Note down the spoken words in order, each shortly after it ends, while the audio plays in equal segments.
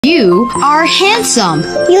You are handsome.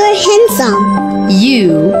 You're handsome.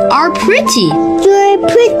 You are pretty. You're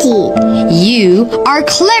pretty. You are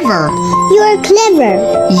clever. You're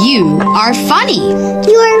clever. You are funny.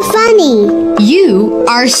 You're funny. You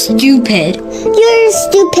are stupid. You're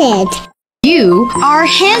stupid. You are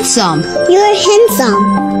handsome. You're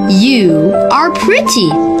handsome. You are pretty.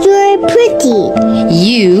 You're pretty.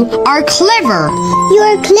 You are clever.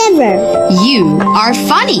 You're clever. You are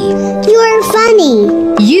funny. You're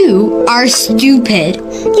funny. You are stupid.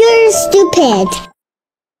 You're stupid.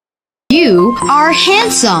 You are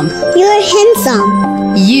handsome. You're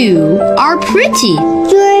handsome. You are pretty.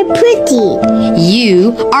 You're pretty.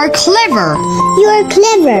 You are clever. You're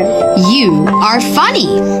clever. You are funny.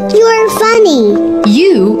 You're funny.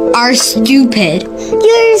 You are stupid.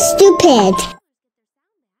 You're stupid.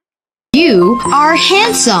 You are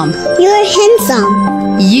handsome. You're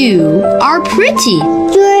handsome. You are pretty.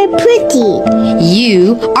 You're pretty.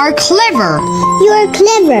 You are clever. You're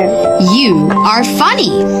clever. You are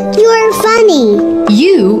funny. You're funny.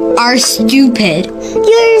 You are stupid.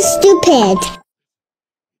 You're stupid.